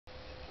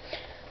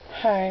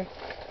Hi,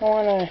 I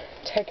want to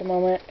take a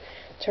moment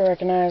to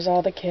recognize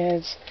all the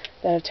kids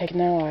that have taken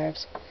their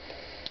lives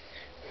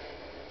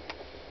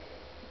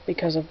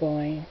because of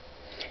bullying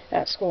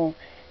at school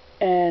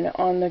and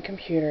on the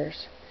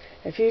computers.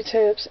 A few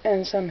tips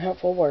and some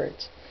helpful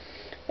words.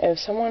 If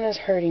someone is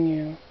hurting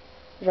you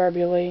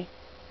verbally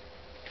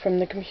from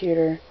the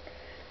computer,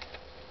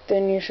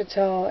 then you should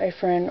tell a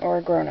friend or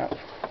a grown-up,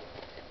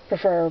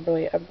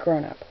 preferably a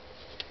grown-up.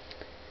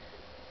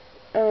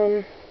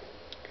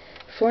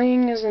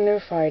 Fleeing is the new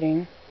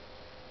fighting.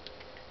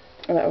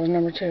 Well, that was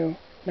number 2.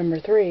 Number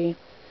 3,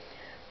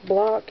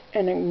 block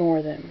and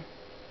ignore them.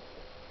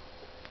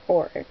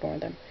 Or ignore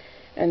them,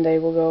 and they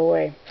will go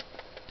away.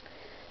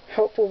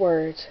 Helpful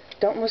words.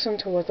 Don't listen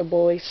to what the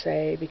bullies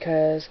say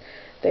because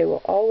they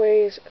will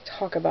always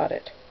talk about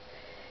it.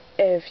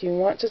 If you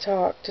want to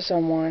talk to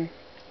someone,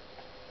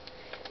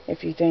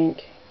 if you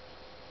think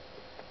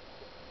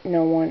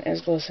no one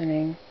is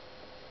listening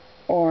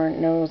or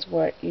knows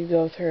what you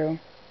go through,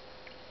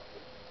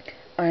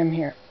 I am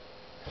here.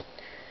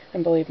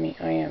 And believe me,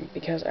 I am,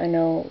 because I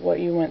know what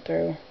you went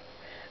through.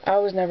 I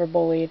was never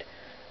bullied,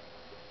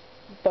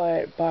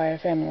 but by a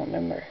family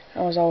member.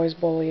 I was always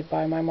bullied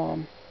by my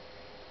mom,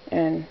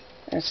 and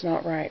it's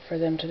not right for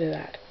them to do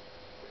that.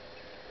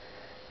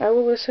 I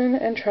will listen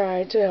and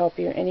try to help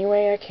you any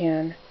way I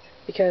can,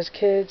 because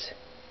kids,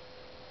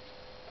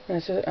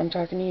 I'm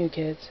talking to you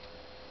kids,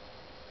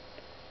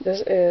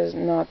 this is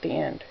not the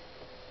end.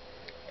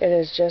 It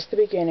is just the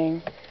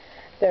beginning.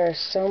 There is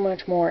so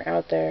much more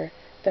out there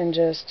than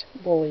just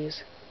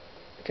bullies,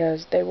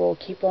 because they will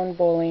keep on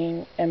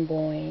bullying and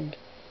bullying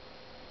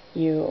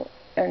you,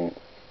 and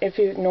if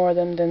you ignore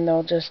them, then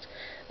they'll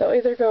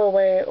either go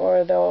away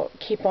or they'll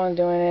keep on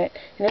doing it.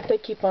 And if they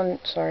keep on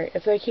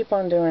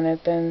doing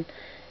it, then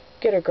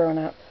get a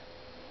grown-up.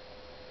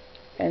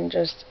 And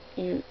just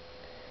you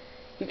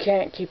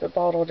can't keep it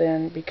bottled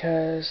in,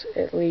 because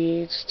it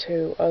leads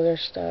to other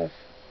stuff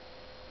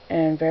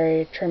and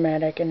very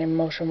traumatic and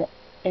emotional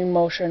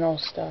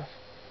stuff.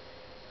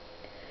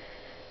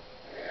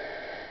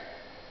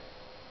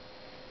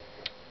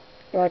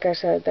 Like I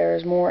said, there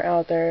is more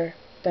out there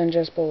than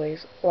just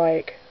bullies.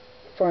 Like,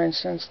 for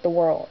instance, the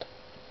world.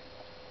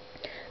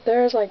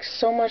 There is like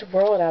so much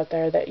world out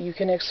there that you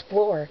can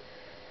explore.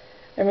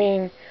 I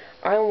mean,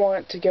 I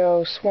want to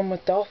go swim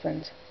with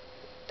dolphins.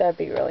 That'd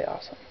be really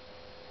awesome.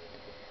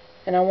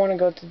 And I want to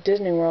go to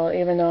Disney World,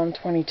 even though I'm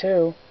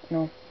 22.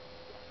 No,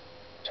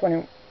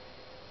 20.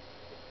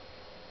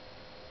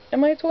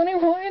 Am I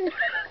 21?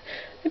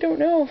 I don't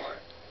know.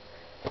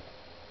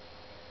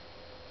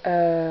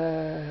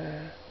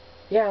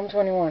 Yeah, I'm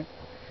 21.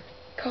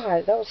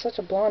 God, that was such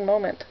a blonde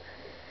moment.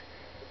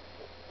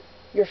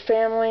 Your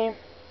family,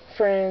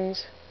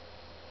 friends,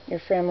 your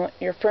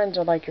friends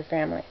are like your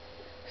family.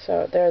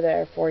 So they're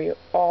there for you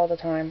all the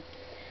time.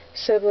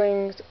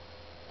 Siblings,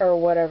 or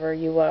whatever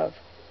you love.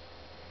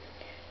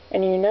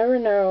 And you never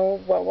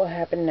know what will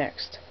happen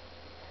next.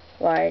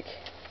 Like,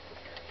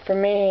 for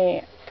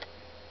me,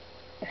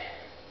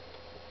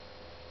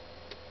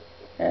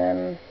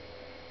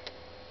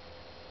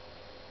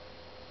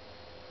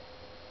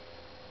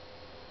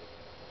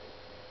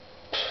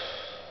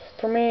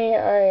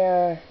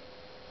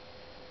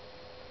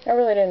 I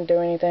really didn't do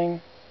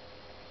anything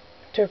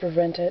to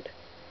prevent it.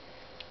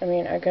 I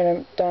mean, I could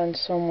have done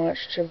so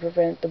much to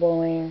prevent the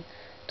bullying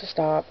to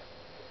stop.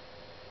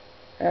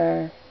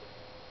 But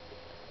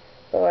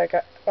like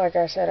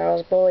I said, I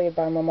was bullied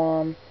by my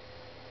mom.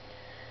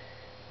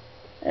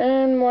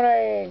 And what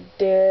I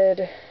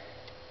did,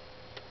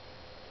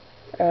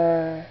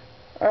 I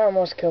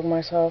almost killed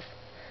myself.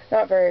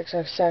 Not very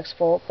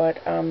successful, but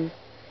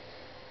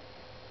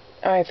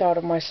I thought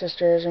of my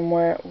sisters and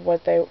what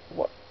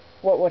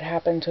would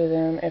happen to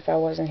them if I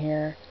wasn't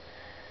here.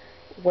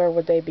 Where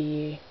would they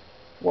be?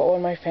 What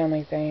would my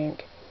family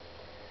think?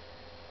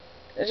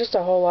 There's just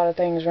a whole lot of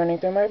things running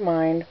through my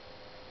mind,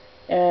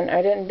 and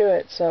I didn't do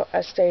it, so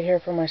I stayed here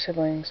for my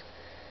siblings.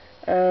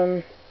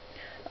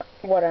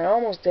 What I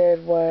almost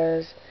did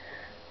was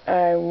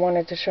I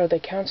wanted to show the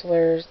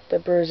counselors the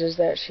bruises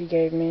that she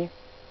gave me,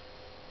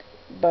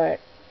 but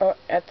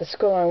at the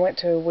school I went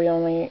to, we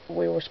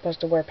were supposed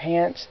to wear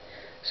pants,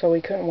 so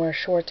we couldn't wear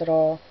shorts at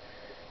all.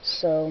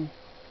 So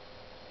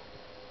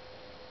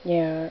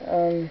yeah,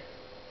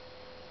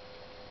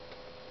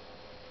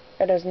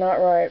 it is not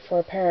right for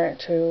a parent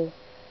to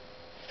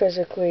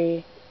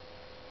physically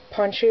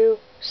punch you,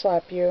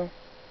 slap you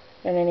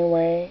in any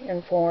way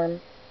and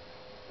form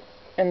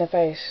in the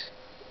face,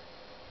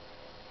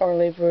 or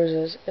leave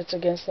bruises. It's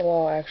against the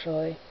law,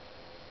 actually.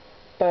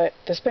 But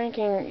the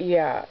spanking,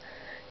 yeah,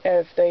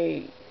 if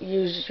they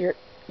use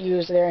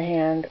their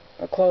hand,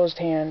 a closed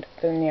hand,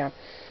 then yeah.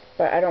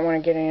 But I don't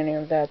want to get into any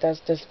of that. That's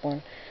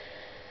discipline.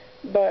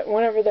 But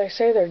whenever they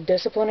say they're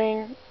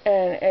disciplining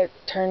and it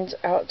turns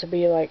out to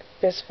be like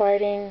fist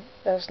fighting,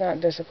 that's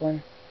not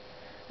discipline.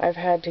 I've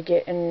had to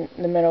get in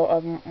the middle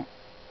of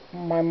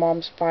my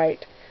mom's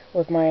fight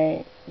with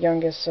my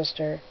youngest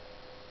sister.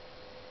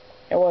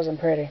 It wasn't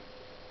pretty.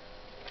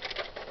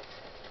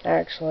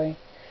 Actually,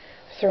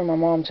 threw my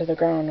mom to the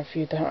ground a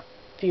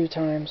few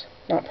times.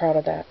 Not proud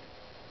of that.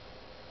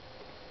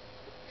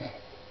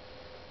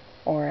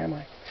 Or am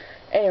I?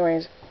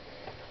 Anyways,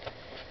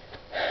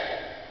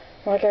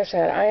 like I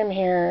said, I am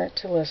here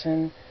to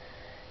listen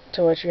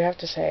to what you have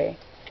to say.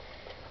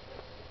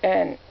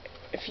 And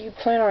if you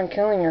plan on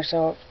killing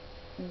yourself,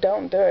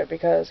 don't do it,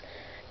 because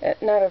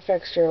it not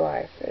affects your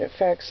life. It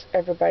affects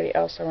everybody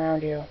else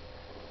around you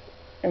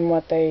and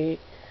what they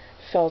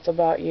felt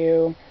about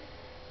you.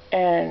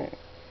 And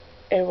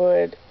it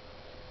would,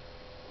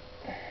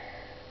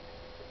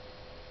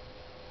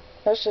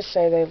 let's just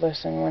say they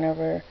listen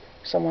whenever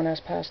someone has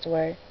passed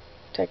away,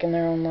 taken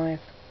their own life.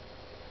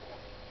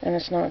 And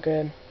it's not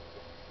good.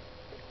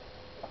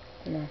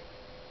 No.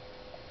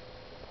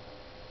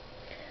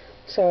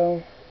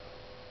 So,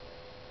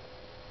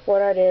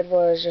 what I did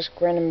was just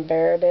grin and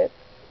bear it,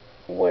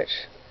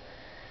 which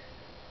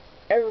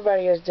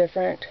everybody is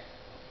different,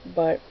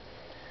 but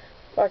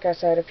like I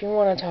said, if you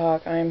want to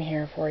talk, I'm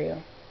here for you.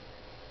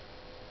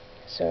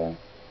 So,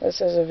 this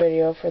is a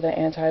video for the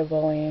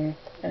anti-bullying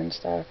and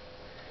stuff.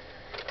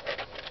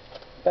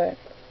 But,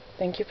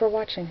 thank you for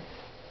watching.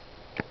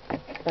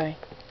 Bye.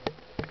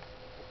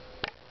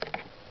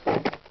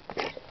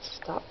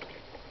 Stop.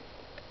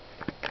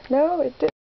 No, it didn't.